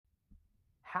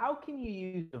How can you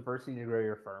use diversity to grow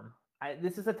your firm?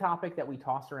 This is a topic that we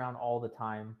toss around all the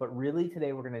time, but really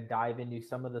today we're going to dive into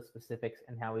some of the specifics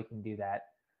and how we can do that.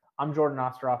 I'm Jordan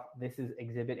Ostroff. This is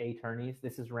Exhibit A Attorneys.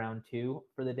 This is round two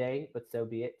for the day, but so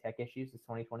be it. Tech Issues is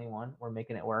 2021. We're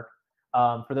making it work.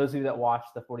 For those of you that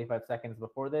watched the 45 seconds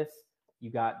before this,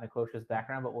 you got Nikosha's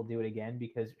background, but we'll do it again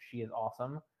because she is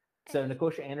awesome. So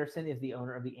Nikosha Anderson is the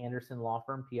owner of the Anderson Law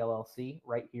Firm, PLLC,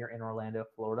 right here in Orlando,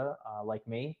 Florida, like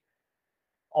me.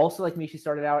 Also, like me, she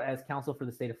started out as counsel for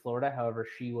the state of Florida. However,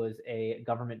 she was a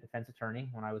government defense attorney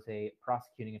when I was a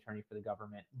prosecuting attorney for the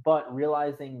government. But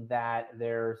realizing that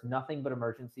there's nothing but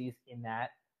emergencies in that,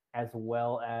 as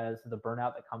well as the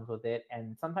burnout that comes with it,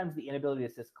 and sometimes the inability to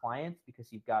assist clients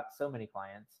because you've got so many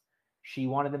clients, she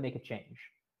wanted to make a change.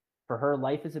 For her,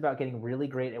 life is about getting really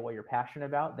great at what you're passionate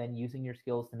about, then using your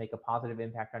skills to make a positive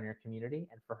impact on your community.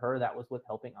 And for her, that was with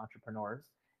helping entrepreneurs.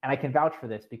 And I can vouch for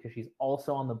this because she's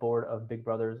also on the board of Big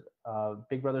Brothers,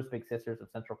 Big Sisters of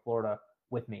Central Florida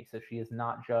with me. So she is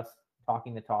not just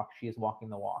talking the talk, she is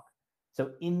walking the walk.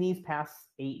 So in these past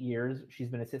 8 years, she's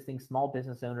been assisting small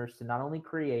business owners to not only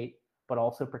create, but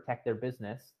also protect their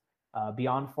business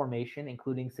beyond formation,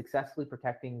 including successfully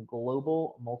protecting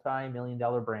global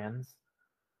multi-million-dollar brands.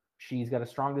 She's got a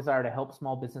strong desire to help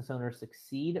small business owners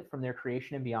succeed from their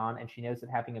creation and beyond, and she knows that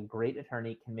having a great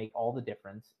attorney can make all the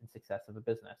difference in success of a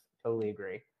business. Totally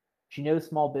agree. She knows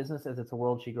small business as it's a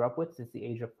world she grew up with since the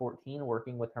age of 14,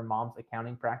 working with her mom's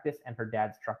accounting practice and her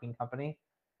dad's trucking company.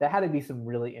 That had to be some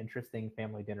really interesting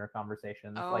family dinner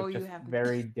conversations, Oh, like you just have to.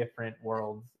 very different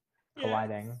worlds Yes.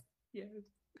 colliding. Yes.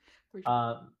 For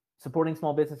sure. Supporting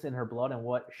small business in her blood and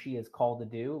what she is called to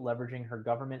do, leveraging her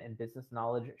government and business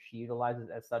knowledge she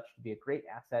utilizes as such to be a great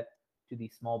asset to the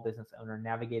small business owner.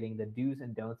 Navigating the do's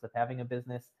and don'ts of having a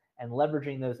business and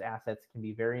leveraging those assets can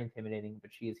be very intimidating,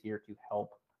 but she is here to help.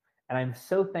 And I'm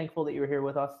so thankful that you're here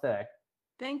with us today.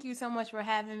 Thank you so much for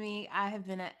having me. I have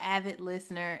been an avid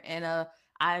listener and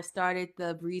I started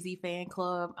the Breezy fan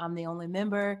club. I'm the only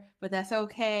member, but that's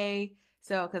okay.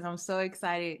 So, because I'm so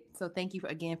excited. So, thank you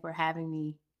again for having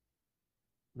me.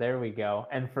 There we go.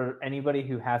 And for anybody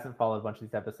who hasn't followed a bunch of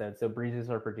these episodes, so Breezy's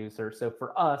our producer. So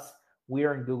for us, we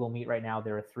are in Google Meet right now.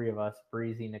 There are three of us,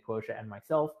 Breezy, Nikosha, and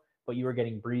myself, but you are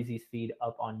getting Breezy's feed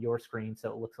up on your screen.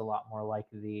 So it looks a lot more like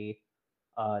the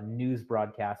news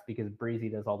broadcast because Breezy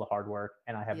does all the hard work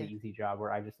and I have the Yes. easy job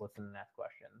where I just listen and ask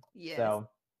questions. Yes. So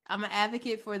I'm an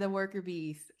advocate for the worker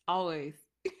bees, always.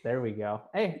 there we go.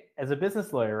 Hey, as a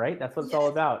business lawyer, right? That's what it's all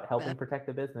Yes. about, helping That's protect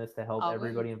the business to help always.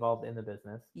 everybody involved in the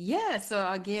business. Yeah,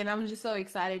 so again, I'm just so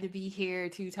excited to be here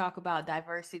to talk about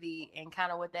diversity and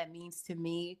kind of what that means to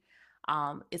me.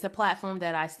 It's a platform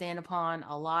that I stand upon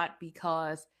a lot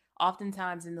because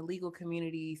oftentimes in the legal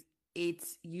communities,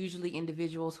 it's usually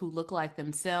individuals who look like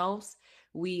themselves.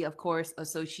 We, of course,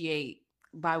 associate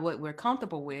by what we're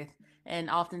comfortable with,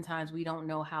 and oftentimes we don't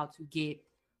know how to get,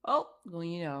 oh,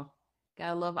 well,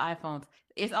 gotta love iPhones.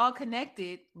 It's all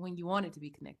connected when you want it to be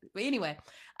connected. But anyway,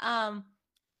 um,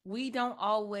 we don't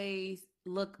always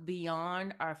look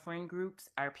beyond our friend groups,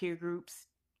 our peer groups,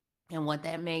 and what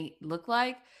that may look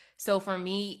like. So for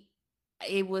me,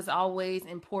 it was always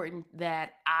important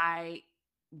that I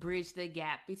bridge the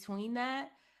gap between that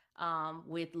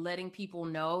with letting people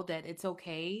know that it's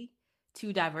okay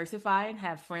to diversify and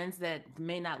have friends that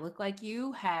may not look like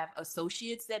you, have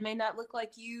associates that may not look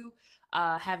like you,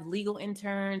 have legal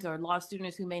interns or law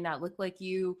students who may not look like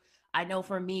you. I know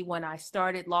for me, when I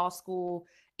started law school,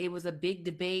 it was a big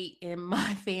debate in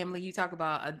my family. You talk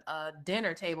about a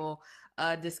dinner table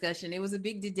discussion. It was a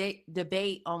big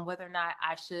debate on whether or not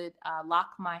I should lock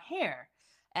my hair.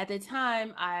 At the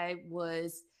time, I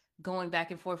was going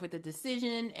back and forth with the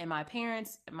decision, and my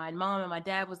parents, my mom and my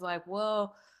dad was like,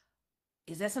 well,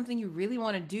 is that something you really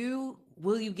want to do?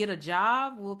 Will you get a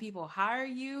job? Will people hire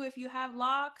you if you have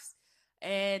locks?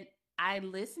 And I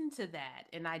listened to that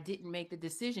and I didn't make the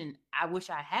decision. I wish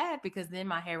I had because then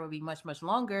my hair would be much, much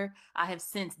longer. I have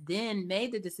since then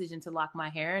made the decision to lock my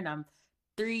hair and I'm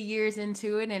 3 years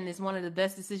into it. And it's one of the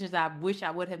best decisions I wish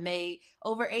I would have made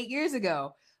over 8 years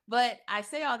ago. But I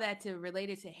say all that to relate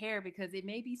it to hair because it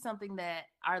may be something that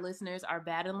our listeners are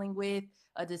battling with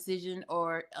a decision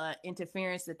or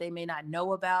interference that they may not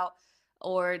know about,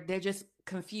 or they're just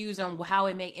confused on how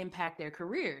it may impact their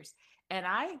careers. And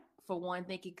I, for one,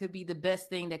 think it could be the best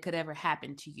thing that could ever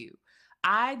happen to you.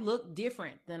 I look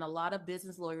different than a lot of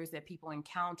business lawyers that people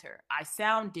encounter. I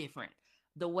sound different.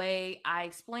 The way I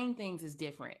explain things is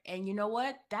different. And you know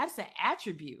what? That's an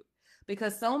attribute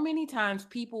because so many times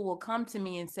people will come to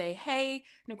me and say, hey,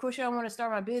 Nikusha, I want to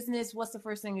start my business. What's the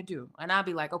first thing to do? And I'll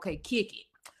be like, okay, kick it.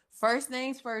 First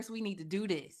things first, we need to do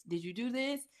this. Did you do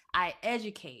this? I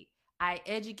educate. I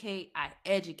educate. I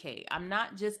educate. I'm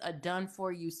not just a done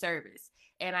for you service.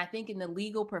 And I think in the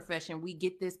legal profession, we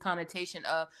get this connotation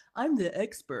of, I'm the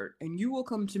expert and you will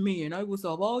come to me and I will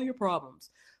solve all your problems.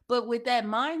 But with that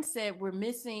mindset, we're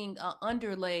missing an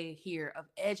underlay here of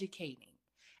educating.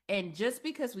 And just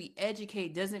because we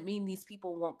educate doesn't mean these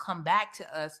people won't come back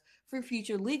to us for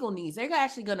future legal needs. They're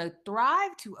actually going to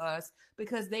thrive to us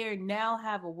because they now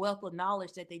have a wealth of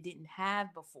knowledge that they didn't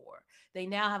have before. They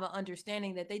now have an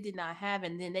understanding that they did not have,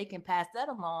 and then they can pass that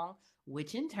along,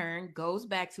 which in turn goes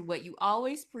back to what you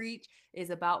always preach is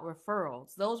about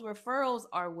referrals. Those referrals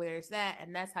are where it's at,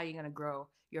 and that's how you're going to grow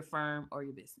your firm or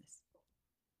your business.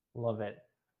 Love it.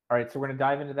 All right, so we're going to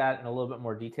dive into that in a little bit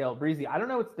more detail. Breezy, I don't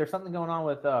know, there's something going on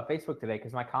with Facebook today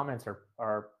because my comments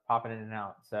are popping in and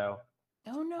out. So,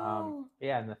 oh no,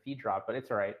 yeah, and the feed dropped, but it's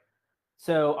all right.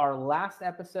 So our last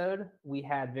episode, we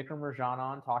had Vikram Rajan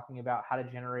on talking about how to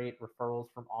generate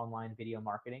referrals from online video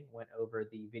marketing. Went over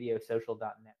the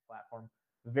videosocial.net platform.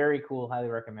 Very cool. Highly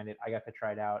recommend it. I got to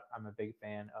try it out. I'm a big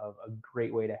fan of a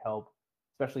great way to help,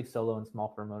 especially solo and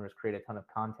small firm owners, create a ton of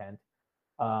content.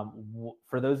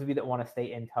 For those of you that want to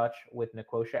stay in touch with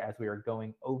Nicosia as we are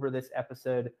going over this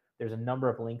episode, there's a number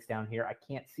of links down here. I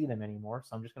can't see them anymore,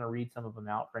 so I'm just going to read some of them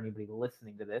out for anybody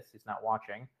listening to this who's not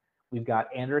watching. We've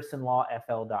got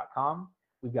AndersonLawFL.com.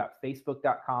 We've got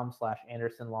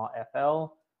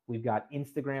Facebook.com/AndersonLawFL. We've got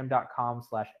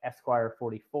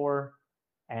Instagram.com/Esquire44.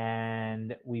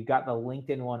 And we've got the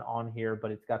LinkedIn one on here,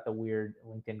 but it's got the weird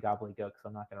LinkedIn gobbledygook, so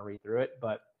I'm not going to read through it.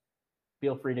 But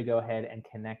feel free to go ahead and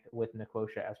connect with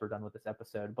Nicosia as we're done with this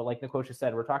episode. But like Nicosia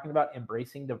said, we're talking about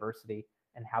embracing diversity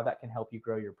and how that can help you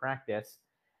grow your practice.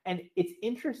 And it's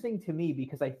interesting to me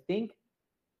because I think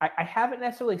I haven't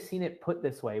necessarily seen it put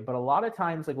this way, but a lot of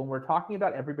times, like when we're talking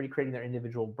about everybody creating their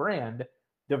individual brand,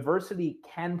 diversity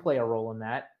can play a role in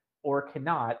that or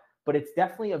cannot, but it's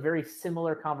definitely a very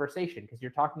similar conversation because you're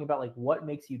talking about like what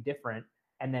makes you different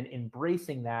and then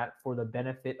embracing that for the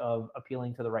benefit of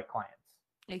appealing to the right clients.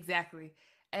 Exactly.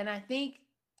 And I think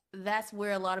that's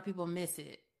where a lot of people miss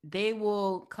it. They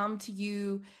will come to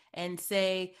you and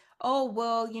say, oh,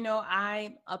 well,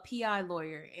 I'm a PI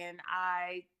lawyer and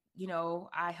I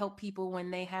help people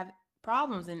when they have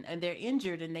problems and they're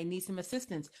injured and they need some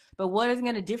assistance. But what is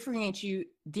going to differentiate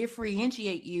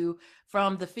you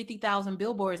from the 50,000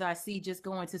 billboards I see just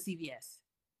going to CVS?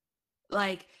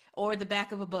 Like, or the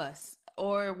back of a bus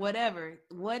or whatever.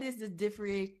 What is the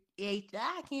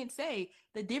I can't say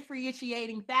the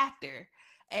differentiating factor?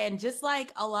 And just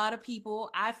like a lot of people,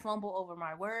 I fumble over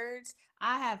my words.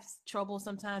 I have trouble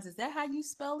sometimes. Is that how you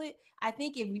spell it? I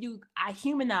think I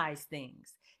humanize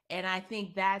things. And I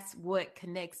think that's what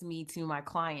connects me to my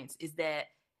clients is that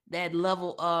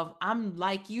level of I'm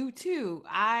like you too.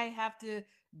 I have to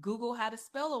Google how to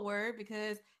spell a word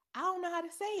because I don't know how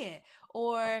to say it.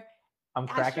 Or I'm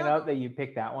cracking up that you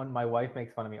picked that one. My wife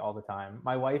makes fun of me all the time.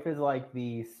 My wife is like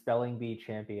the spelling bee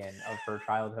champion of her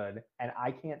childhood, and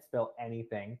I can't spell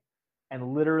anything.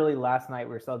 And literally last night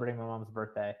we were celebrating my mom's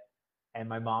birthday, and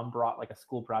my mom brought like a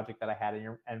school project that I had,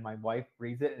 and my wife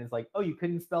reads it and is like, "Oh, you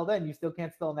couldn't spell then, you still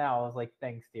can't spell now." I was like,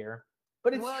 "Thanks, dear,"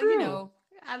 but it's true.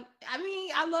 I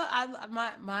mean, I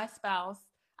love my spouse.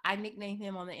 I nicknamed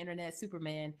him on the internet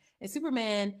Superman, and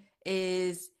Superman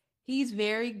is he's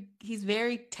very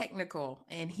technical,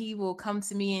 and he will come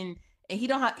to me and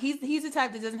he's the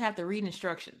type that doesn't have to read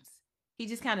instructions. He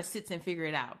just kind of sits and figure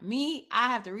it out. Me, I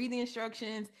have to read the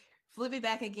instructions, flip it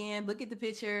back again, look at the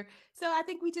picture. So I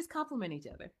think we just complement each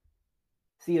other.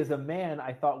 See, as a man,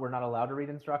 I thought we're not allowed to read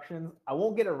instructions. I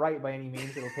won't get it right by any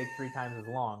means. It'll take 3 times as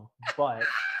long, but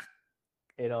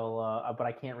but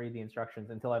I can't read the instructions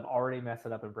until I've already messed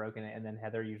it up and broken it. And then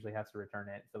Heather usually has to return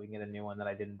it so we can get a new one that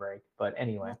I didn't break. But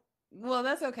anyway. Well,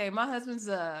 that's okay. My husband's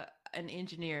an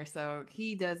engineer, so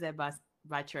he does that by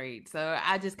trade. So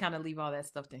I just kind of leave all that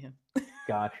stuff to him.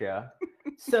 Gotcha.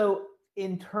 So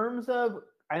in terms of,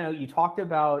 I know you talked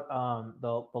about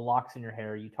the locks in your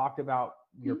hair. You talked about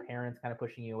your parents kind of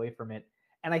pushing you away from it.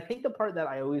 And I think the part that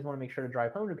I always want to make sure to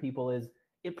drive home to people is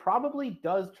it probably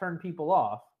does turn people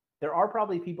off. There are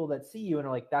probably people that see you and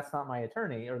are like, that's not my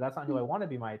attorney, or that's not who I want to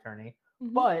be my attorney.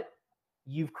 But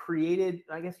you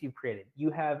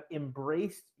have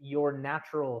embraced your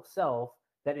natural self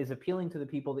that is appealing to the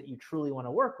people that you truly want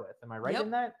to work with. Am I right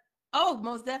in that? Oh,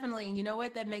 most definitely. And you know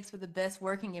what? That makes for the best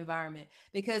working environment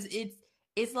because it's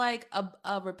like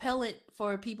a repellent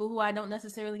for people who I don't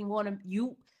necessarily want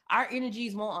to, our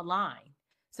energies won't align.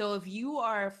 So if you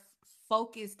are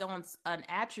focused on an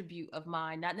attribute of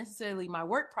mine, not necessarily my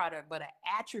work product, but an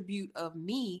attribute of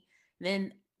me,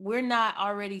 then we're not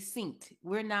already synced.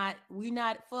 We're not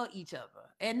for each other.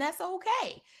 And that's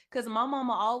okay. Because my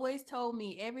mama always told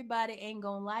me everybody ain't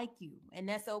gonna like you. And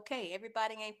that's okay.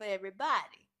 Everybody ain't for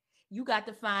everybody. You got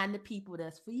to find the people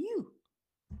that's for you.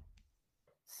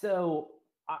 So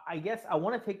I guess I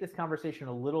want to take this conversation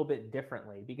a little bit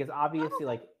differently because obviously, Okay.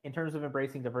 like in terms of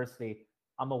embracing diversity,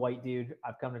 I'm a white dude.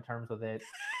 I've come to terms with it.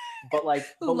 But like,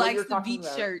 Who but what likes you're the talking beach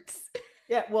about, shirts?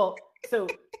 yeah. Well, so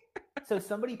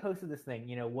somebody posted this thing.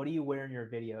 What do you wear in your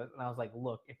videos? And I was like,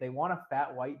 look, if they want a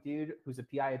fat white dude who's a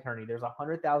PI attorney, there's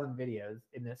 100,000 videos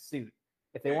in this suit.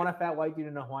 If they want a fat white dude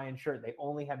in a Hawaiian shirt, they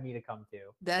only have me to come to.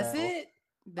 That's So it.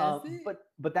 That's it.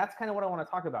 but that's kind of what I want to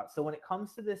talk about. So when it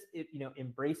comes to this,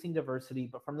 embracing diversity,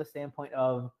 but from the standpoint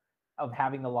of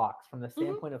having the locks, from the Mhm.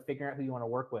 standpoint of figuring out who you want to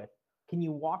work with, can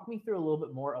you walk me through a little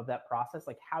bit more of that process?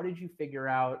 Like, how did you figure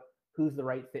out who's the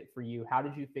right fit for you? How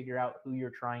did you figure out who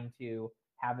you're trying to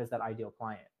have as that ideal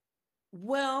client?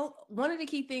 Well, one of the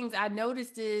key things I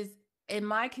noticed is in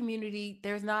my community,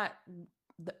 there's not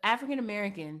the African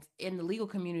Americans in the legal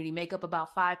community make up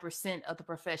about 5% of the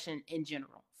profession in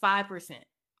general. 5%.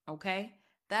 Okay.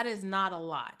 That is not a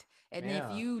lot. And if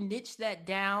Yeah. you niche that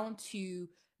down to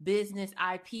business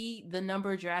IP, the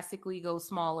number drastically goes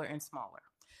smaller and smaller.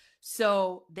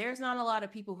 So there's not a lot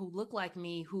of people who look like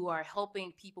me who are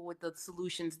helping people with the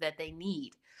solutions that they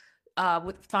need,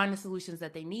 with find the solutions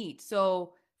that they need.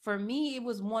 So for me, it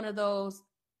was one of those.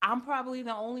 I'm probably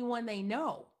the only one they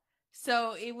know.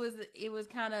 So it was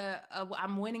kind of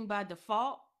I'm winning by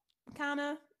default, kind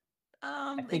of.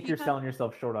 I If think you you're kind, selling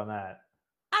yourself short on that.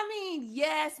 I mean,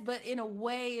 yes, but in a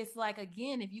way, it's like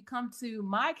again, if you come to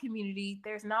my community,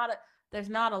 there's not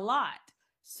a lot.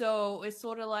 So it's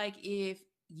sort of like if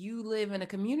you live in a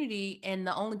community and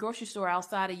the only grocery store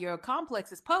outside of your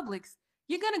complex is Publix,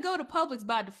 you're gonna go to Publix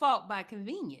by default by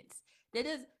convenience. That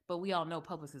is, but we all know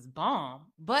Publix is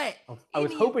bomb. But I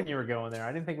was any hoping you were going there.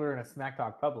 I didn't think we were going to smack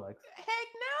talk Publix. heck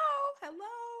no, hello.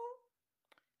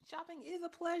 Shopping is a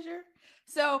pleasure.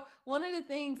 So, one of the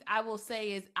things I will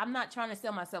say is I'm not trying to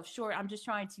sell myself short. I'm just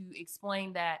trying to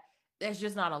explain that there's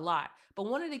just not a lot. But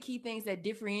one of the key things that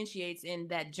differentiates in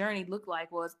that journey looked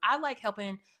like was I like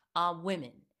helping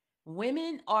women.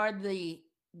 Women the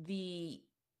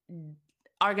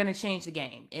are going to change the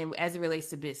game and as it relates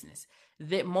to business.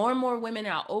 That more and more women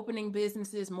are opening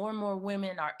businesses, more and more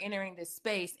women are entering this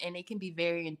space, and it can be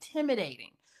very intimidating.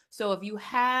 So if you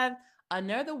have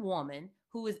another woman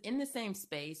who is in the same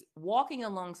space, walking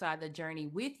alongside the journey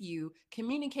with you,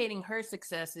 communicating her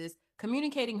successes,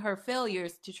 communicating her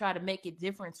failures to try to make a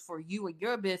difference for you and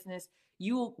your business,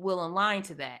 you will align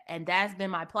to that. And that's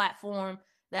been my platform.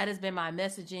 That has been my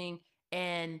messaging.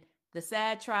 And the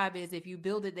sad tribe is if you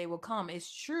build it, they will come.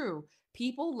 It's true.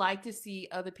 People like to see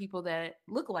other people that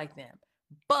look like them.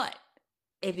 But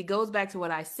if it goes back to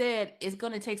what I said, it's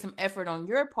going to take some effort on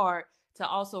your part to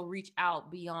also reach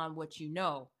out beyond what you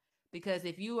know. Because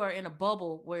if you are in a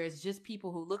bubble where it's just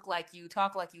people who look like you,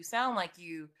 talk like you, sound like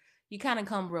you kind of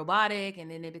come robotic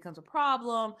and then it becomes a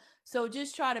problem. So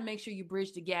just try to make sure you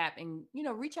bridge the gap and,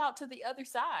 reach out to the other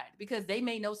side because they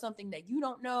may know something that you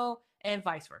don't know and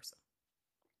vice versa.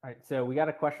 All right, so we got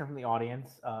a question from the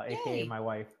audience, aka Yay. my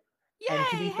wife. And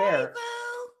to Yay. be Hey, fair,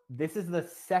 boo. this is the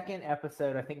second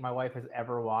episode I think my wife has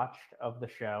ever watched of the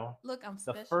show. Look, I'm The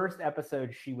special. first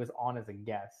episode she was on as a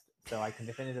guest, so I can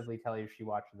definitively tell you she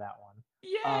watched that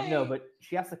one. No, Yay. but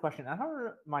she asked the question. I don't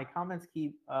know. My comments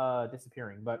keep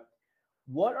disappearing, but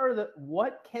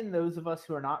what can those of us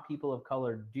who are not people of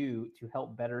color do to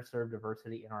help better serve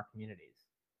diversity in our communities?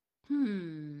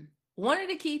 Hmm. One of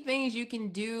the key things you can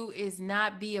do is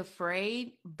not be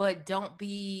afraid, but don't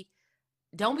be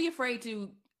afraid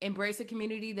to embrace a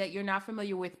community that you're not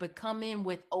familiar with, but come in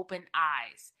with open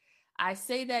eyes. I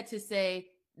say that to say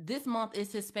this month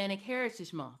is Hispanic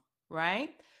Heritage Month,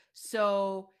 right?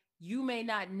 So you may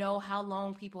not know how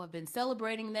long people have been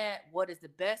celebrating that, what is the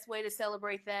best way to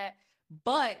celebrate that,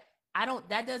 but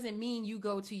that doesn't mean you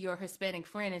go to your Hispanic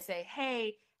friend and say,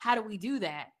 "Hey, how do we do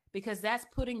that?" Because that's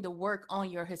putting the work on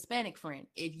your Hispanic friend.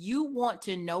 If you want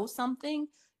to know something,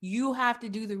 you have to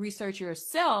do the research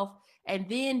yourself, and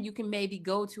then you can maybe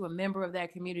go to a member of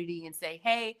that community and say,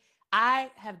 "Hey,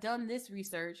 I have done this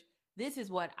research. This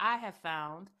is what I have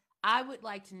found. I would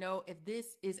like to know if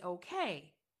this is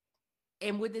okay.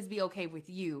 And would this be okay with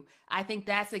you?" I think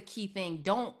that's a key thing.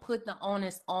 Don't put the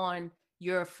onus on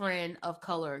your friend of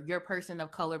color, your person of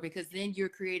color, because then you're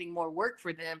creating more work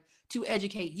for them to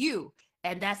educate you.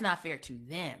 And that's not fair to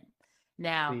them.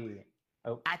 Now, The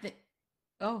oh I think,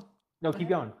 oh, no, go keep ahead.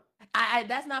 going. I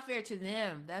that's not fair to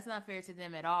them. That's not fair to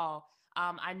them at all.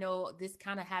 I know this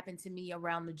kind of happened to me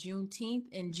around the Juneteenth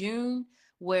in June,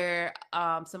 where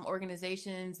some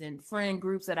organizations and friend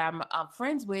groups that I'm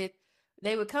friends with,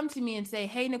 they would come to me and say,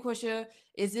 "Hey, Nikusha,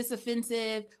 is this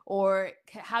offensive? Or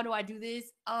how do I do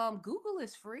this?" Google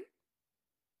is free.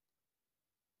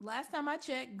 Last time I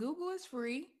checked, Google is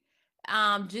free.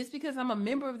 Just because I'm a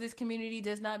member of this community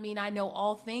does not mean I know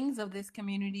all things of this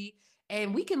community,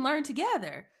 and we can learn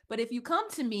together. But if you come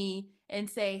to me and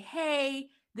say, "Hey,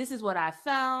 this is what I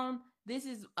found. This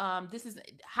is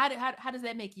how does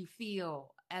that make you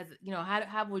feel? As you know,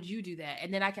 how would you do that?"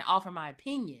 And then I can offer my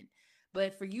opinion.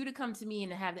 But for you to come to me and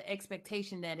to have the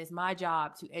expectation that it's my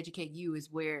job to educate you is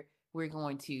where we're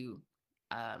going to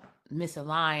uh,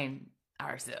 misalign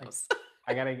ourselves.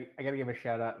 I gotta give a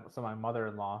shout out to my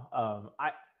mother-in-law.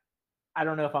 I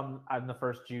don't know if I'm the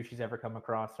first Jew she's ever come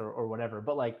across or whatever,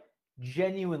 but like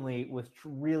genuinely was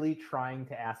really trying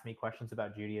to ask me questions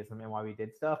about Judaism and why we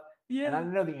did stuff. And I Yeah.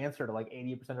 didn't know the answer to like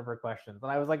 80% of her questions.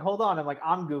 And I was like, hold on.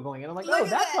 I'm Googling it. I'm like, Look oh, at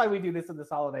that's that. why we do this in this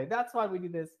holiday. That's why we do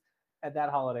this at that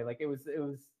holiday. Like it was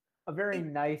a very It,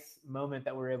 nice moment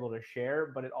that we were able to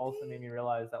share, but it also made me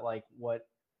realize that like what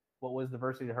was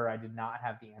diversity to her, I did not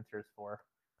have the answers for.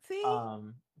 see,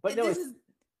 Um, but no, this it's is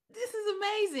this is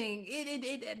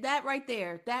amazing. That right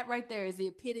there is the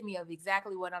epitome of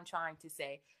exactly what I'm trying to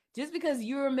say. Just because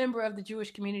you're a member of the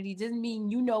Jewish community doesn't mean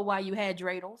you know why you had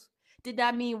dreidels. Did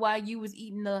not mean why you was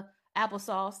eating the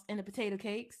applesauce and the potato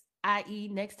cakes. I.e.,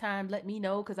 next time let me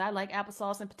know because I like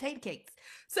applesauce and potato cakes.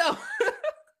 So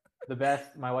the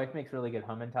best. My wife makes really good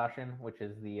hamantaschen, which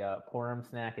is the Purim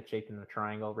snack. It's shaped in a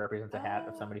triangle, represents a hat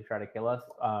of oh, somebody who tried to kill us.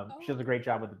 She does a oh, great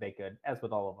job with the baked good, as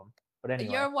with all of them. But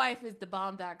anyway, your wife is the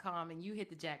bomb.com and you hit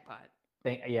the jackpot.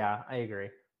 yeah, I agree.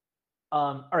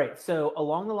 All right, so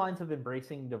along the lines of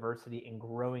embracing diversity and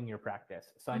growing your practice.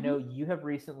 So I know Mm-hmm. you have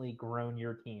recently grown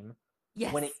your team.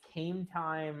 When it Yes. came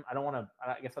time, I don't want to.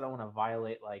 I guess I don't want to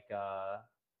violate like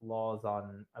laws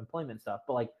on employment stuff,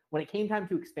 but like when it came time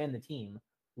to expand the team,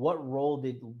 what role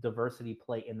did diversity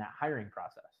play in that hiring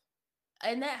process?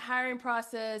 In that hiring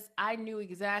process, I knew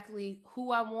exactly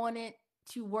who I wanted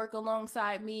to work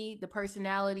alongside me, the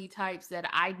personality types that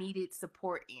I needed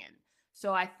support in.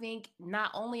 So I think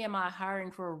not only am I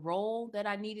hiring for a role that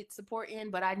I needed support in,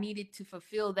 but I needed to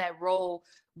fulfill that role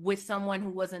with someone who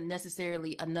wasn't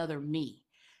necessarily another me.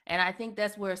 And I think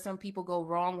that's where some people go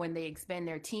wrong when they expand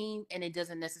their team and it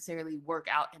doesn't necessarily work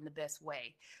out in the best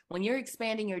way. When you're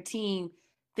expanding your team,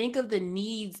 think of the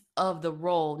needs of the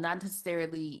role, not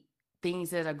necessarily things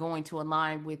that are going to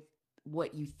align with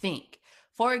what you think.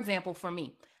 For example, for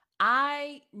me,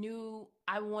 I knew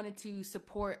I wanted to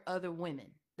support other women.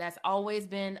 That's always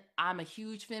been, I'm a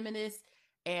huge feminist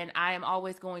and I am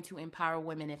always going to empower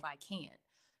women if I can.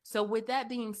 So, with that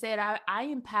being said, I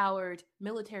empowered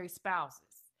military spouses.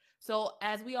 So,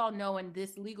 as we all know in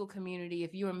this legal community,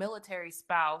 if you're a military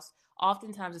spouse,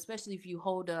 oftentimes, especially if you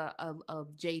hold a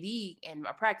JD and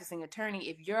a practicing attorney,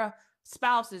 if your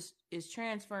spouse is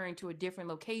transferring to a different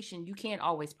location, you can't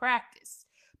always practice.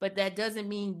 But that doesn't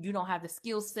mean you don't have the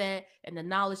skill set and the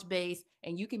knowledge base,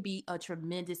 and you can be a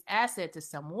tremendous asset to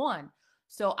someone.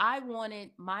 So I wanted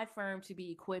my firm to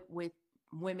be equipped with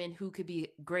women who could be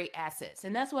great assets.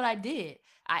 And that's what I did.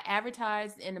 I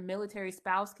advertised in the military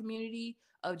spouse community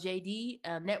of JD,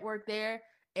 a network there,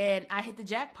 and I hit the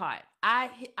jackpot.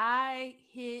 I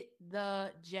hit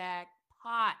the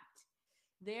jackpot.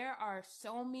 There are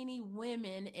so many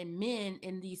women and men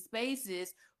in these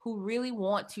spaces who really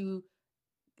want to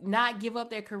not give up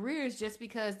their careers just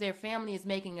because their family is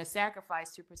making a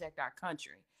sacrifice to protect our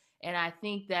country. And I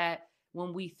think that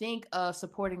when we think of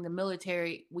supporting the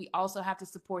military, we also have to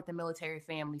support the military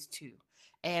families too.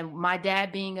 And my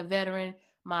dad being a veteran,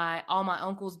 my all my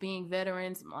uncles being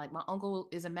veterans, like my uncle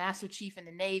is a master chief in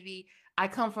the Navy. I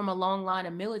come from a long line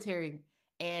of military,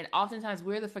 and oftentimes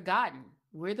we're the forgotten.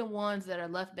 We're the ones that are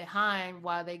left behind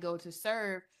while they go to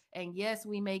serve. And yes,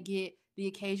 we may get the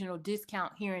occasional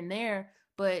discount here and there,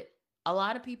 but a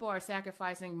lot of people are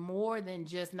sacrificing more than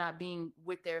just not being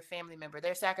with their family member.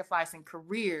 They're sacrificing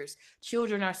careers.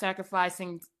 Children are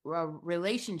sacrificing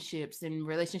relationships and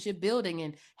relationship building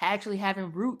and actually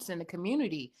having roots in the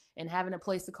community and having a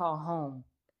place to call home.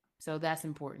 So that's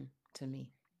important to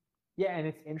me. Yeah, and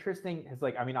it's interesting because,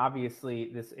 like, I mean,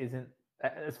 obviously, this isn't,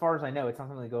 as far as I know, it's not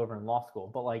something to go over in law school.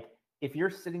 But like, if you're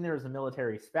sitting there as a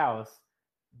military spouse,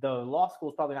 the law school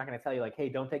is probably not going to tell you like, hey,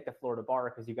 don't take the Florida bar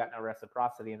because you've got no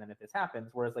reciprocity, and then if this happens,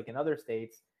 whereas like in other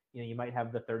states, you might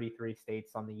have the 33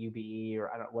 states on the UBE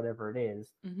or I don't whatever it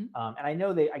is. Mm-hmm. And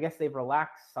I guess they've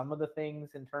relaxed some of the things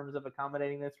in terms of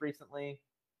accommodating this recently.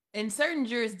 In certain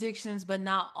jurisdictions, but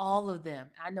not all of them.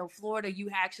 I know Florida, you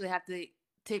actually have to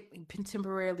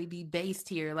temporarily be based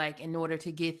here, like in order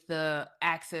to get the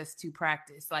access to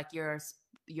practice, like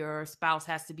your spouse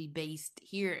has to be based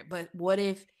here. But what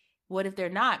if they're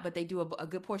not, but they do a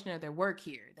good portion of their work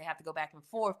here? They have to go back and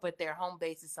forth, but their home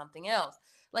base is something else.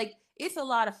 Like, it's a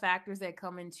lot of factors that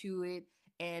come into it,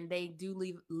 and they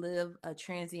do live a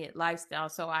transient lifestyle.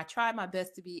 So I try my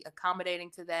best to be accommodating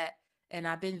to that, and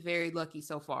I've been very lucky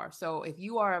so far. So if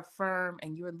you are a firm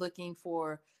and you're looking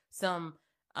for some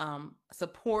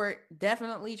support,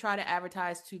 definitely try to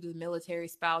advertise to the military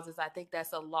spouses. I think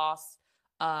that's a lost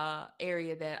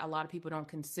area that a lot of people don't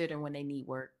consider when they need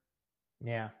work.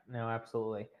 Yeah, no,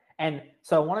 absolutely. And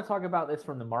so I want to talk about this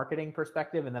from the marketing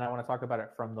perspective, and then I want to talk about it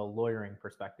from the lawyering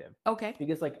perspective. Okay.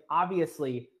 Because, like,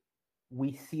 obviously,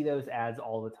 we see those ads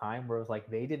all the time where it's like,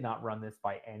 they did not run this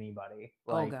by anybody.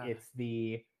 Oh Like, God. it's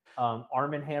the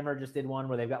Arm & Hammer just did one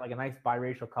where they've got like a nice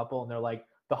biracial couple, and they're like,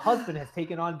 the husband has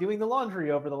taken on doing the laundry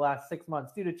over the last 6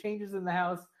 months due to changes in the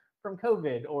house from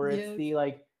COVID. Or it's Yes. the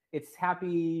like, it's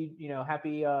happy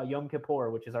Yom Kippur,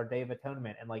 which is our Day of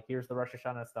Atonement, and like, here's the Rosh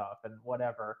Hashanah stuff and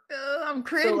whatever. I'm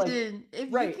So, like, cringing. If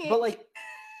you right, can't, but like,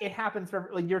 it happens for,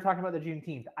 like, you're talking about the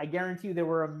Juneteenth. I guarantee you there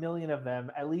were a million of them.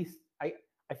 At least I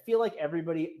feel like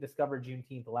everybody discovered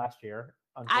Juneteenth last year,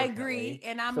 I agree, unfortunately.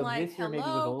 and I'm So like, this year maybe was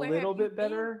a hello, where have little you bit been?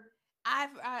 better. I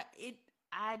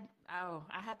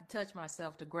have to touch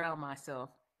myself to ground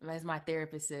myself, as my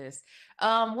therapist says.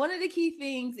 One of the key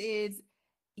things is,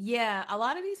 yeah, a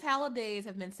lot of these holidays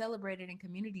have been celebrated in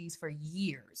communities for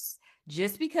years.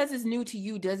 Just because it's new to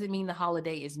you doesn't mean the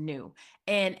holiday is new.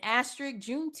 And asterisk,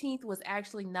 Juneteenth was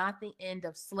actually not the end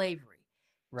of slavery.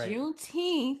 Right.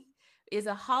 Juneteenth is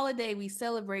a holiday we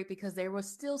celebrate because there was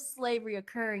still slavery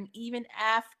occurring even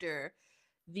after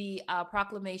the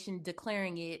proclamation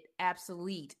declaring it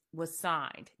obsolete was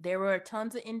signed. There were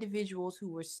tons of individuals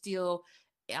who were still,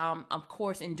 of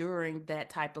course, enduring that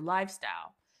type of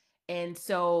lifestyle. And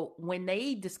so when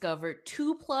they discovered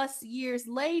 2+ years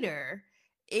later,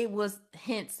 it was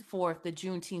henceforth the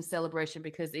Juneteenth celebration,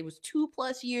 because it was 2+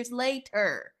 years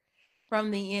later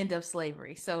from the end of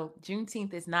slavery. So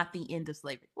Juneteenth is not the end of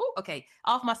slavery. Ooh, okay,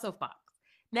 off my soapbox.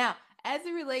 Now, as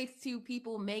it relates to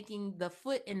people making the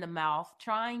foot in the mouth,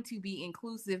 trying to be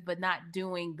inclusive, but not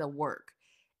doing the work.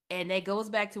 And that goes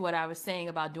back to what I was saying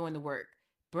about doing the work.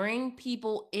 Bring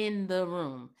people in the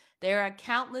room. There are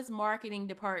countless marketing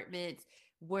departments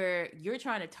where you're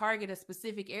trying to target a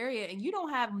specific area and you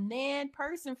don't have nan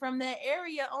person from that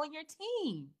area on your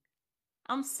team.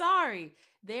 I'm sorry.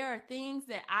 There are things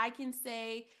that I can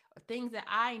say, things that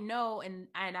I know and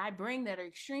I bring that are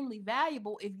extremely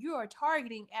valuable if you are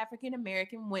targeting African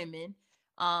American women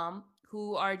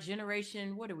who are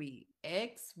generation, what are we?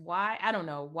 X, Y, I don't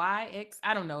know. Y, X,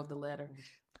 I don't know the letter.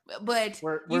 But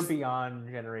We're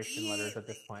beyond generation letters at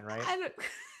this point, right? I don't,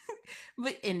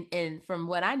 but and from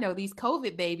what I know, these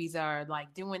COVID babies are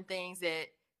like doing things that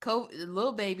COVID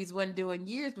little babies wasn't doing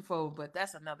years before, but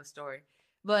that's another story.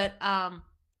 But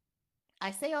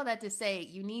I say all that to say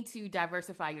you need to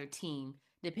diversify your team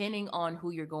depending on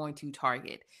who you're going to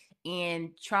target,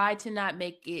 and try to not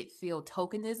make it feel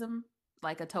tokenism,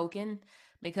 like a token,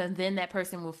 because then that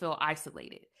person will feel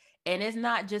isolated. And it's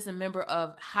not just a member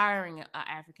of hiring an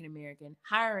African American,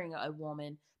 hiring a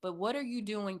woman, but what are you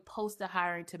doing post the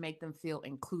hiring to make them feel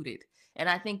included? And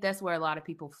I think that's where a lot of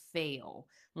people fail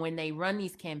when they run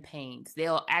these campaigns.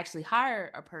 They'll actually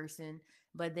hire a person,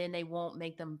 but then they won't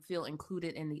make them feel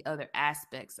included in the other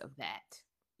aspects of that.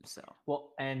 So,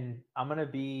 well, and I'm gonna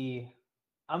be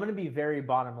very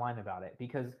bottom line about it,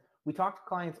 because we talk to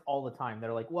clients all the time.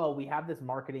 They're like, well, we have this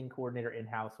marketing coordinator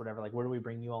in-house, whatever, like, where do we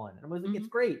bring you all in? And I was like, it's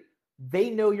great. They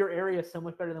know your area so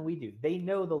much better than we do. They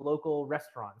know the local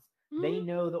restaurants. They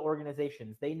know the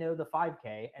organizations. They know the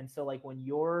 5K. And so, like, when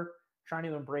you're trying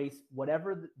to embrace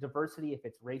whatever diversity, if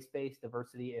it's race-based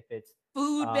diversity, if it's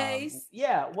food based,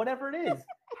 yeah, whatever it is,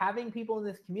 having people in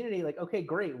this community, like, okay,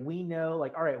 great. We know,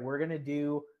 like, all right, we're going to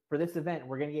do, for this event,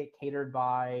 we're going to get catered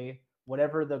by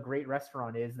whatever the great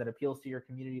restaurant is that appeals to your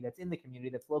community, that's in the community,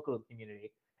 that's local to the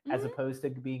community, as opposed to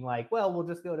being like, well, we'll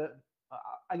just go to,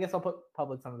 I guess I'll put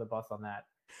Publix under the bus on that.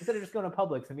 Instead of just going to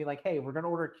Publix and be like, hey, we're going to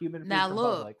order Cuban food now from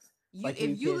look, Publix.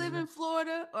 if you live in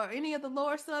Florida or any of the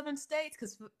lower southern states,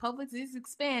 because Publix is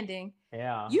expanding,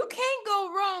 yeah, you can't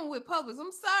go wrong with Publix.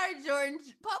 I'm sorry, Jordan.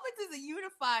 Publix is a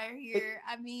unifier here.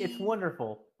 I mean, it's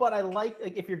wonderful. But I like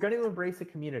if you're going to embrace a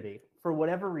community for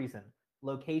whatever reason,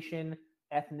 location,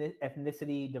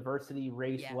 ethnicity, diversity,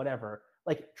 race, whatever,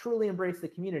 like, truly embrace the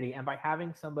community. And by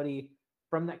having somebody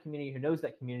from that community who knows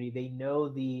that community, they know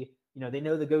the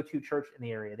go-to church in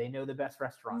the area. They know the best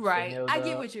restaurants. Right. They know I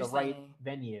get what you're the right saying.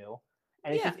 venue.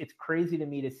 And it's crazy to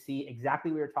me to see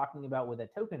exactly what you're talking about with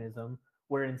that tokenism,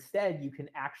 where instead you can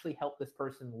actually help this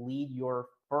person lead your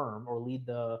firm or lead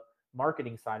the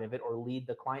marketing side of it or lead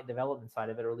the client development side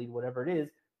of it or lead whatever it is,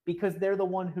 because they're the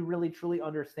one who really truly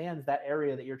understands that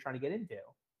area that you're trying to get into.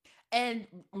 And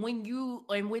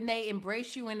when they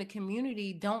embrace you in the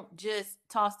community, don't just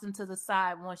toss them to the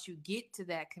side once you get to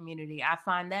that community. I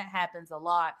find that happens a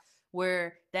lot,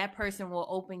 where that person will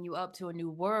open you up to a new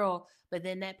world, but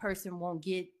then that person won't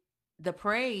get the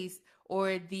praise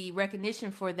or the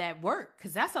recognition for that work,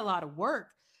 because that's a lot of work,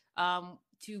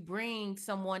 to bring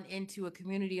someone into a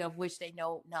community of which they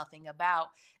know nothing about.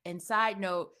 And side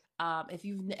note, if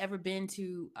you've ever been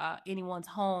to anyone's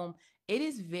home, it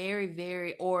is very,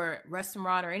 very, or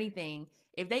restaurant or anything,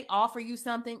 if they offer you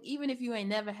something, even if you ain't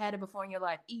never had it before in your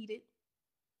life, eat it,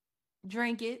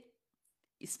 drink it,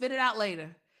 you spit it out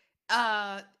later.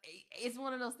 It's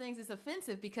one of those things that's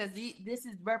offensive, because this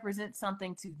is represents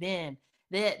something to them,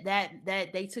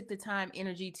 that they took the time,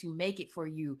 energy to make it for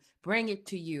you, bring it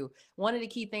to you. One of the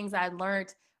key things I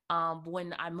learned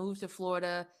when I moved to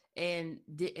Florida and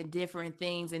different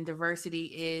things and diversity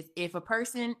is, if a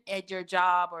person at your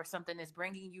job or something is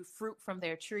bringing you fruit from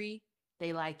their tree,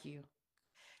 they like you,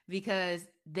 because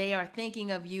they are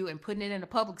thinking of you and putting it in a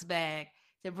Publix bag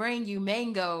to bring you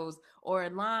mangoes or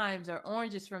limes or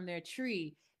oranges from their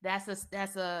tree. That's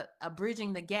a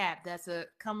bridging the gap. That's a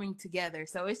coming together.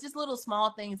 So it's just little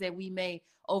small things that we may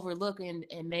overlook and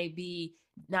maybe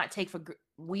not take for.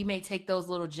 We may take those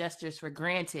little gestures for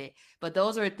granted, but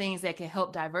those are things that can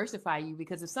help diversify you,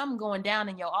 because if something going down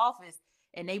in your office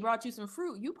and they brought you some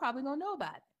fruit, you probably gonna know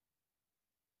about it.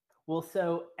 Well,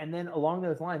 so, and then along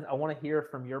those lines, I want to hear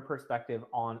from your perspective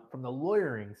from the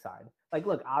lawyering side. Like,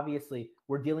 look, obviously,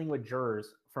 we're dealing with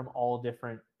jurors from all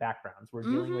different backgrounds. We're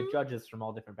dealing with judges from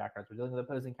all different backgrounds. We're dealing with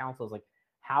opposing counsels. Like,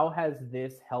 how has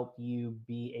this helped you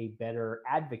be a better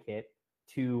advocate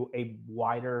to a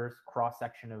wider cross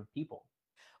section of people?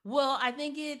 Well, I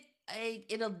think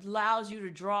it allows you to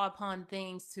draw upon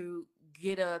things to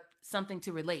get something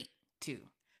to relate to.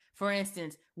 For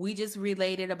instance, we just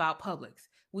related about Publix.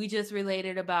 We just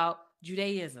related about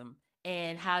Judaism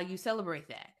and how you celebrate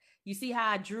that. You see how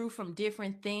I drew from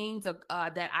different things that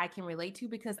I can relate to,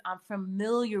 because I'm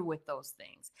familiar with those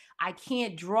things. I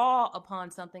can't draw upon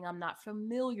something I'm not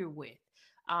familiar with.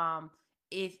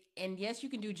 And yes, you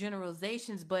can do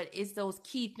generalizations, but it's those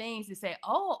key things to say,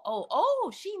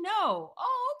 oh, she know.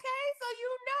 Oh, okay, so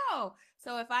you know.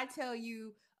 So if I tell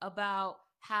you about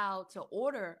how to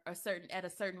order at a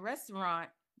certain restaurant,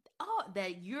 oh,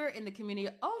 that you're in the community,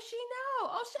 oh, she know.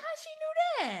 Oh, how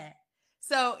she knew that?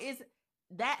 So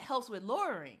that helps with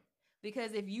lawyering,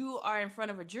 because if you are in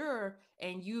front of a juror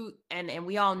and and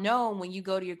we all know, when you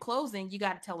go to your closing, you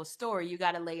got to tell a story, you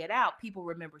got to lay it out. People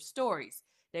remember stories.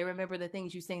 They remember the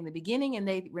things you say in the beginning, and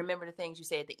they remember the things you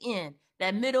say at the end.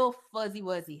 That middle fuzzy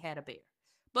wuzzy had a bear.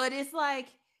 But it's like,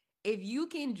 if you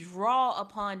can draw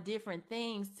upon different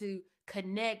things to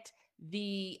connect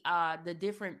the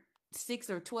different 6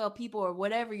 or 12 people or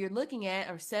whatever you're looking at,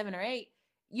 or 7 or 8,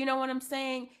 you know what I'm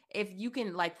saying? If you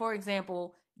can, like, for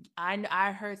example,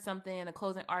 I heard something in a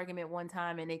closing argument one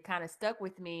time, and it kind of stuck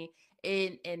with me.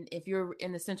 And if you're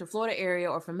in the Central Florida area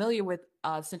or familiar with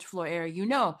Central Florida area, you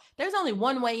know there's only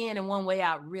one way in and one way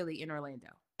out, really, in Orlando,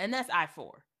 and that's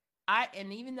I-4.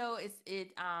 And even though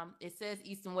it says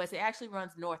east and west, it actually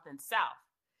runs north and south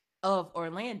of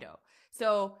Orlando.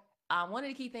 So one of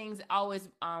the key things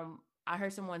I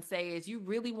heard someone say is, you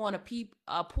really want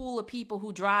a pool of people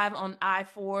who drive on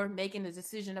I-4 making a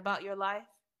decision about your life.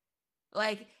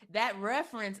 Like, that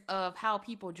reference of how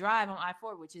people drive on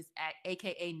I-4, which is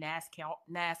AKA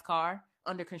NASCAR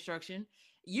under construction.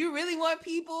 You really want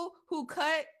people who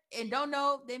cut and don't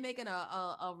know they're making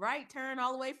a right turn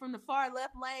all the way from the far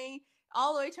left lane,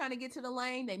 all the way trying to get to the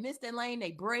lane. They miss their lane,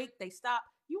 they brake, they stop.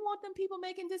 You want them people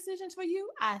making decisions for you?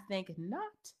 I think not.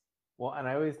 Well, and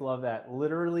I always love that.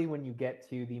 Literally, when you get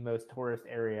to the most tourist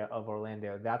area of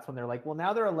Orlando, that's when they're like, well,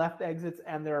 now there are left exits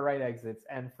and there are right exits,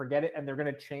 and forget it. And they're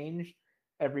going to change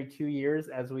every 2 years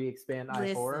as we expand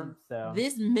I-4. So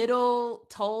this middle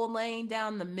toll lane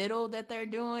down the middle that they're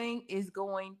doing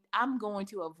I'm going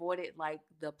to avoid it like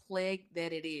the plague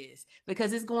that it is,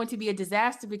 because it's going to be a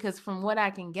disaster. Because from what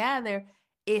I can gather,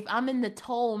 if I'm in the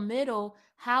toll middle,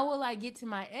 how will I get to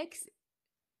my exit?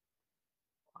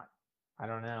 I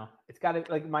don't know. It's got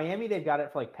it, like Miami, they've got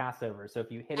it for like Passover. So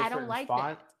if you hit a certain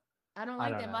spot. I don't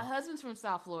like that. My husband's from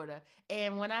South Florida,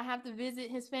 and when I have to visit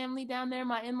his family down there,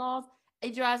 my in-laws,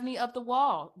 it drives me up the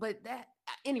wall. But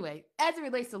anyway, as it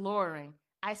relates to lawyering,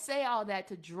 I say all that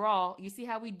to draw. You see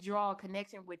how we draw a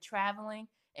connection with traveling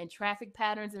and traffic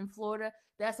patterns in Florida,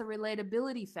 that's a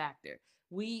relatability factor.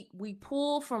 We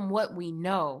pull from what we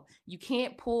know. You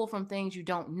can't pull from things you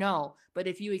don't know. But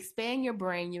if you expand your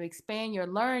brain, you expand your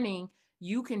learning,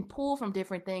 you can pull from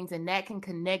different things, and that can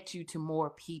connect you to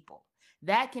more people.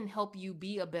 That can help you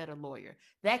be a better lawyer.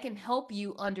 That can help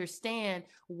you understand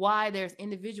why there's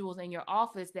individuals in your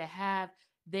office that have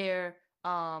their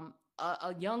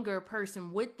a younger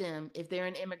person with them if they're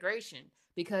in immigration,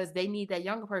 because they need that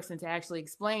younger person to actually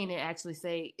explain and actually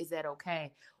say, is that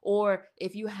okay? Or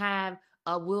if you have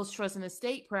a wills, trust, and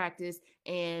estate practice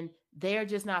and they're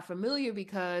just not familiar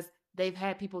because they've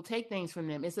had people take things from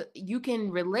them. You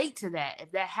can relate to that.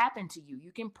 If that happened to you,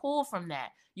 you can pull from that.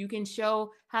 You can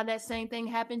show how that same thing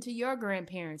happened to your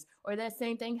grandparents, or that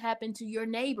same thing happened to your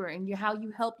neighbor, and how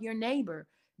you help your neighbor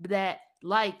that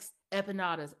likes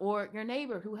empanadas, or your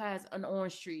neighbor who has an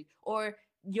orange tree, or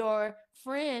your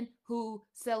friend who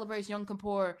celebrates Yom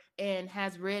Kippur and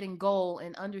has red and gold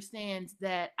and understands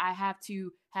that I have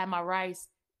to have my rice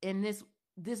in this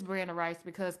brand of rice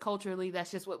because culturally that's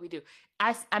just what we do.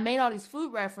 I made all these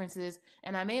food references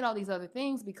and I made all these other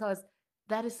things because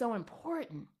that is so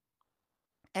important.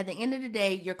 At the end of the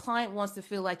day, your client wants to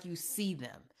feel like you see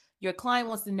them. Your client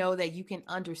wants to know that you can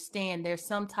understand. There's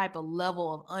some type of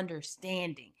level of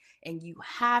understanding, and you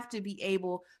have to be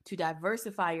able to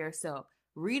diversify yourself.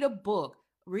 Read a book,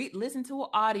 listen to an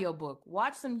audiobook,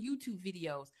 watch some YouTube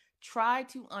videos. Try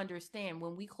to understand.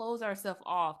 When we close ourselves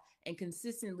off and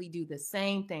consistently do the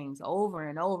same things over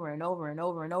and over and over and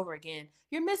over and over again,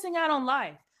 you're missing out on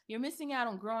life. You're missing out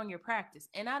on growing your practice.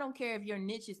 And I don't care if your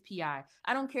niche is PI.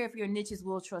 I don't care if your niche is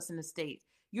will, trust, and estate.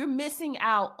 You're missing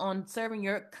out on serving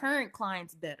your current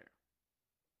clients better.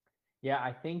 Yeah,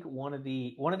 I think one of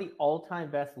the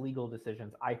all-time best legal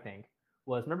decisions, I think,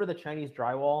 was, remember the Chinese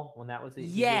drywall when that was the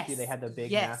issue? They had the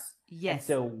big mess. Yes. And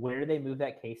so where did they move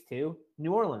that case to?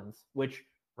 New Orleans, which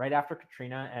right after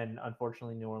Katrina, and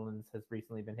unfortunately New Orleans has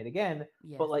recently been hit again.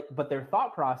 Yes. But their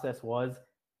thought process was,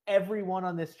 everyone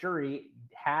on this jury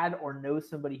had or knows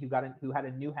somebody who had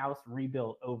a new house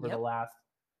rebuilt over the last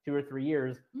 2 or 3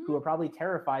 years, who are probably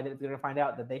terrified that it's going to find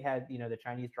out that they had, the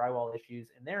Chinese drywall issues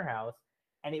in their house.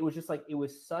 And it was just like, it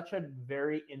was such a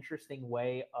very interesting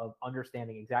way of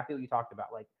understanding exactly what you talked about,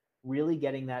 like really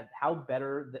getting that, how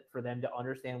better for them to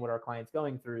understand what our client's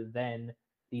going through than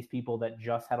these people that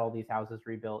just had all these houses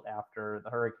rebuilt after the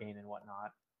hurricane and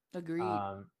whatnot.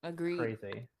 Agreed.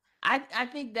 Crazy. I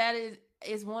think that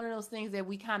is one of those things that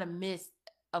we kind of miss.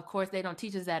 Of course, they don't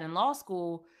teach us that in law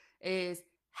school, is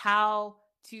how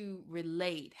to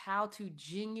relate, how to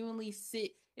genuinely sit.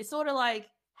 It's sort of like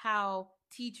how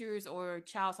teachers or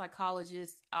child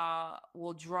psychologists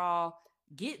will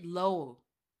get low.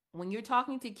 When you're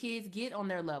talking to kids, get on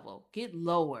their level, get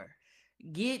lower,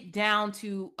 get down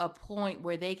to a point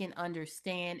where they can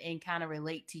understand and kind of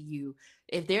relate to you.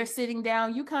 If they're sitting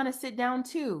down, you kind of sit down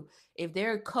too. If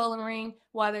they're coloring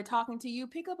while they're talking to you,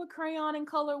 pick up a crayon and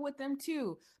color with them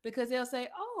too, because they'll say,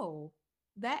 oh,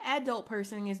 that adult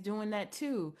person is doing that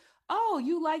too. Oh,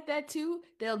 you like that too?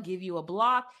 They'll give you a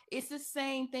block. It's the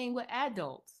same thing with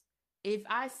adults. If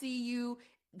I see you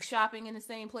shopping in the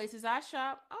same places I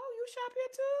shop, oh, you shop here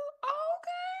too? Oh,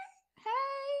 okay.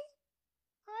 Hey,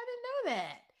 I didn't know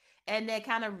that. And that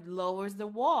kind of lowers the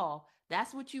wall.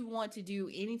 That's what you want to do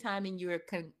anytime you're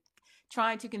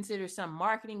trying to consider some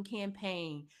marketing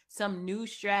campaign, some new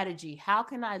strategy. How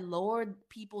can I lower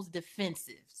people's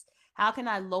defensives? How can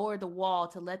I lower the wall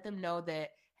to let them know that,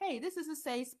 hey, this is a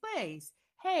safe space.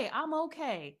 Hey, I'm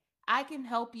okay. I can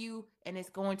help you, and it's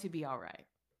going to be all right.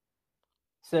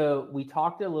 So we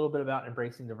talked a little bit about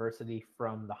embracing diversity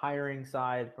from the hiring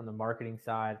side, from the marketing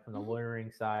side, from the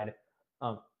lawyering side.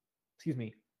 Excuse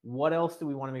me. What else do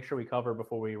we want to make sure we cover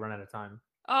before we run out of time?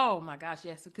 Oh my gosh,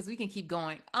 yes, because we can keep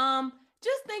going.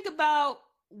 Just think about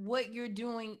what you're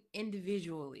doing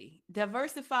individually.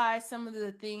 Diversify some of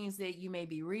the things that you may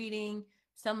be reading,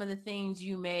 some of the things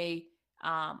you may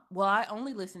I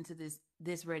only listen to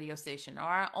this radio station, or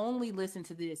I only listen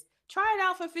to this. Try it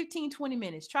out for 15-20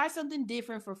 minutes. Try something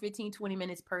different for 15-20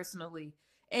 minutes personally,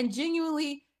 and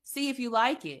genuinely see if you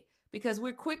like it, because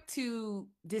we're quick to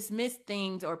dismiss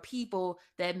things or people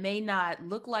that may not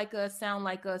look like us, sound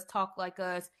like us, talk like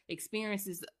us,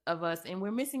 experiences of us, and we're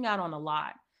missing out on a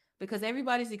lot, because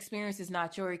everybody's experience is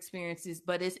not your experiences,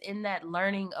 but it's in that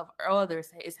learning of others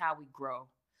is how we grow.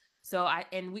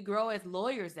 And we grow as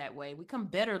lawyers that way. We become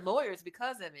better lawyers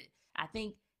because of it. I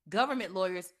think government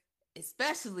lawyers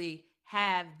especially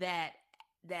have that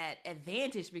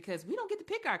advantage because we don't get to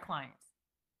pick our clients.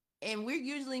 And we're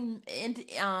usually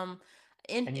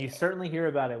and you certainly hear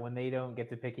about it when they don't get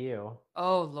to pick you.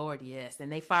 Oh Lord, yes.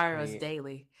 And they fire us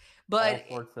daily. But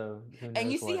all sorts of who knows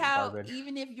and you see what how garbage.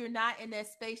 even if you're not in that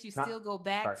space, you Not- still go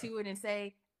back sorry. to it and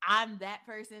say, I'm that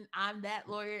person, I'm that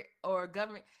lawyer or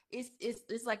government.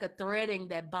 It's like a threading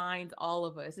that binds all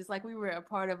of us. It's like we were a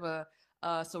part of a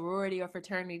sorority or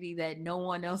fraternity that no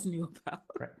one else knew about.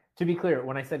 Right. To be clear,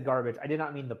 when I said garbage, I did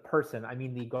not mean the person. I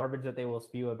mean the garbage that they will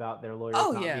spew about their lawyers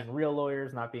Oh, not yeah. being real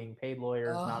lawyers, not being paid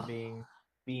lawyers, not Oh. being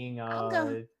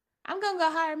I'm gonna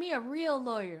go hire me a real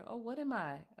lawyer. Oh, what am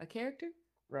I? A character?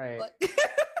 right. What?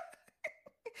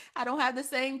 I don't have the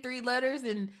same 3 letters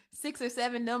and 6 or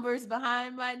 7 numbers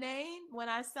behind my name when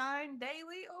I sign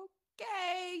daily.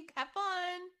 Okay, have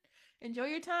fun. Enjoy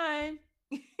your time.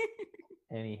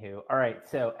 Anywho, all right.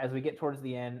 So as we get towards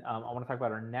the end, I want to talk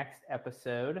about our next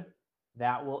episode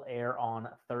that will air on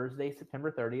Thursday,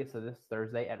 September 30th. So this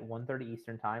Thursday at 1:30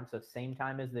 Eastern time. So same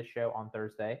time as this show on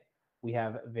Thursday. We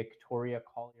have Victoria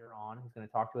Collier on, who's going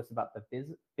to talk to us about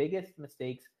the biggest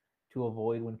mistakes to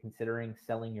avoid when considering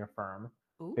selling your firm.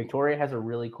 Ooh. Victoria has a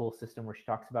really cool system where she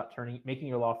talks about making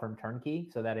your law firm turnkey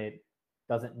so that it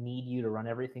doesn't need you to run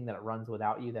everything, that it runs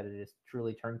without you, that it is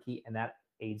truly turnkey, and that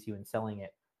aids you in selling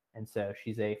it. And so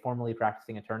she's a formerly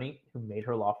practicing attorney who made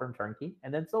her law firm turnkey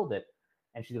and then sold it.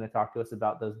 And she's going to talk to us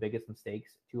about those biggest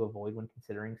mistakes to avoid when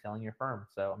considering selling your firm.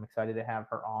 So I'm excited to have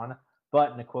her on.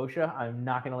 But Nicosia, I'm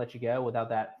not going to let you go without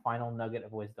that final nugget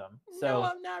of wisdom. So, no,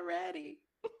 I'm not ready.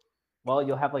 Well,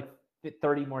 you'll have like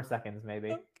 30 more seconds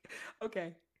maybe.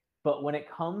 Okay. But when it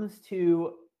comes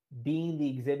to being the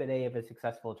exhibit A of a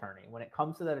successful attorney, when it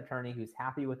comes to that attorney who's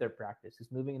happy with their practice, who's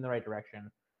moving in the right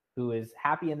direction, who is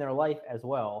happy in their life as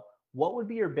well, what would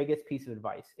be your biggest piece of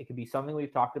advice? It could be something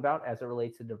we've talked about as it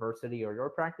relates to diversity or your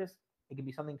practice. It could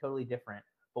be something totally different.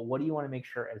 But what do you want to make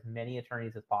sure as many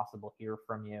attorneys as possible hear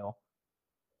from you?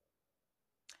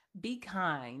 Be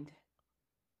kind.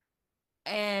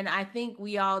 And I think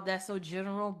that's so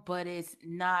general, but it's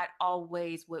not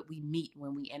always what we meet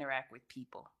when we interact with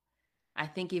people. I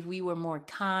think if we were more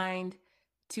kind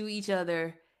to each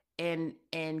other and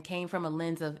came from a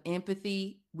lens of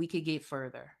empathy, we could get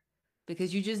further.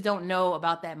 Because you just don't know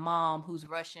about that mom who's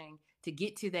rushing to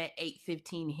get to that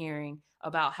 8:15 hearing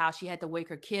about how she had to wake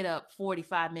her kid up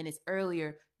 45 minutes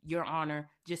earlier, Your Honor,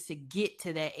 just to get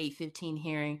to that 8:15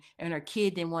 hearing, and her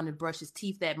kid didn't want to brush his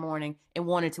teeth that morning and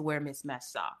wanted to wear mismatched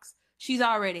socks. She's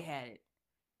already had it.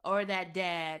 Or that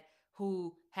dad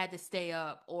who had to stay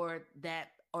up or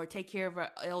take care of an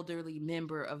elderly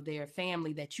member of their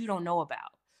family that you don't know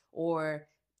about, or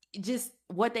just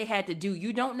what they had to do.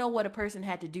 You don't know what a person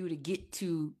had to do to get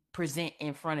to present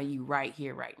in front of you right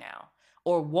here, right now,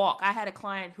 or walk. I had a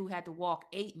client who had to walk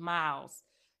 8 miles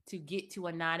to get to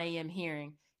a 9 a.m.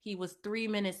 hearing. He was 3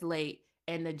 minutes late,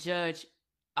 and the judge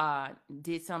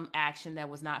did some action that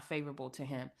was not favorable to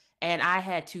him. And I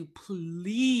had to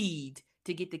plead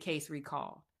to get the case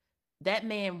recalled. That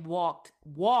man walked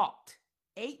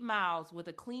 8 miles with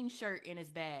a clean shirt in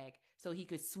his bag so he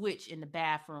could switch in the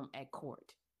bathroom at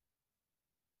court.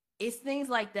 It's things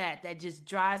like that just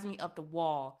drives me up the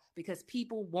wall because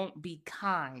people won't be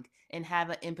kind and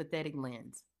have an empathetic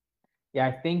lens. Yeah,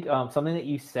 I think something that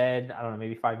you said, I don't know,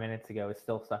 maybe 5 minutes ago is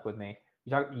still stuck with me.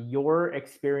 Your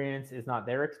experience is not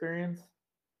their experience.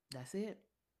 That's it.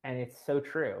 And it's so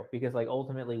true because like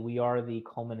ultimately we are the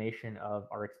culmination of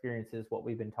our experiences, what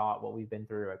we've been taught, what we've been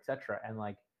through, etc. And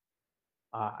like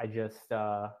I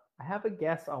have a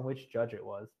guess on which judge it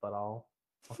was, but I'll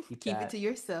keep it to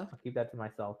yourself. I'll keep that to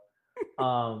myself.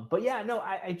 But yeah, no,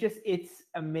 I just, it's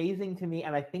amazing to me.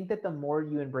 And I think that the more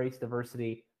you embrace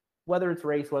diversity, whether it's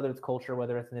race, whether it's culture,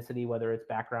 whether ethnicity, whether it's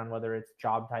background, whether it's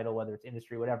job title, whether it's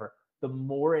industry, whatever, the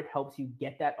more it helps you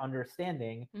get that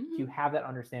understanding, to have that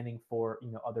understanding for,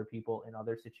 other people in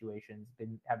other situations,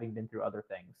 having been through other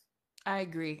things. I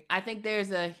agree. I think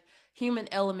there's a human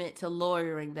element to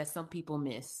lawyering that some people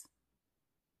miss.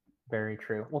 Very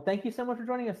true. Well, thank you so much for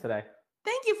joining us today.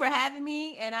 Thank you for having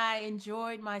me, and I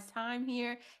enjoyed my time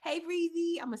here. Hey,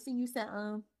 Breezy, I'm going to sing you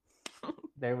something.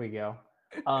 There we go.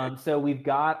 So we've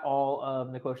got all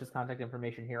of Nicosia's contact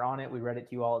information here on it. We read it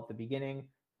to you all at the beginning,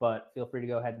 but feel free to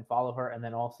go ahead and follow her. And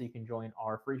then also you can join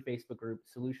our free Facebook group,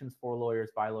 Solutions for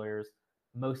Lawyers by Lawyers.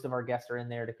 Most of our guests are in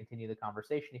there to continue the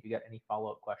conversation. If you got any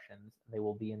follow-up questions, they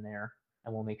will be in there,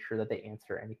 and we'll make sure that they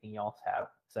answer anything you all have.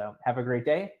 So have a great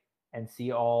day, and see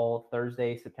you all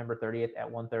Thursday, September 30th at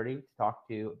 1:30 to talk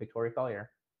to Victoria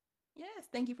Collier. Yes,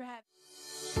 thank you for having me.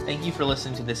 Thank you for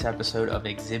listening to this episode of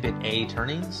Exhibit A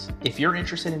Attorneys. If you're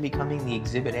interested in becoming the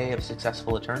Exhibit A of a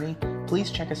successful attorney,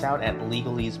 please check us out at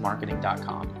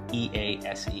legalesemarketing.com,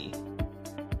 EASE.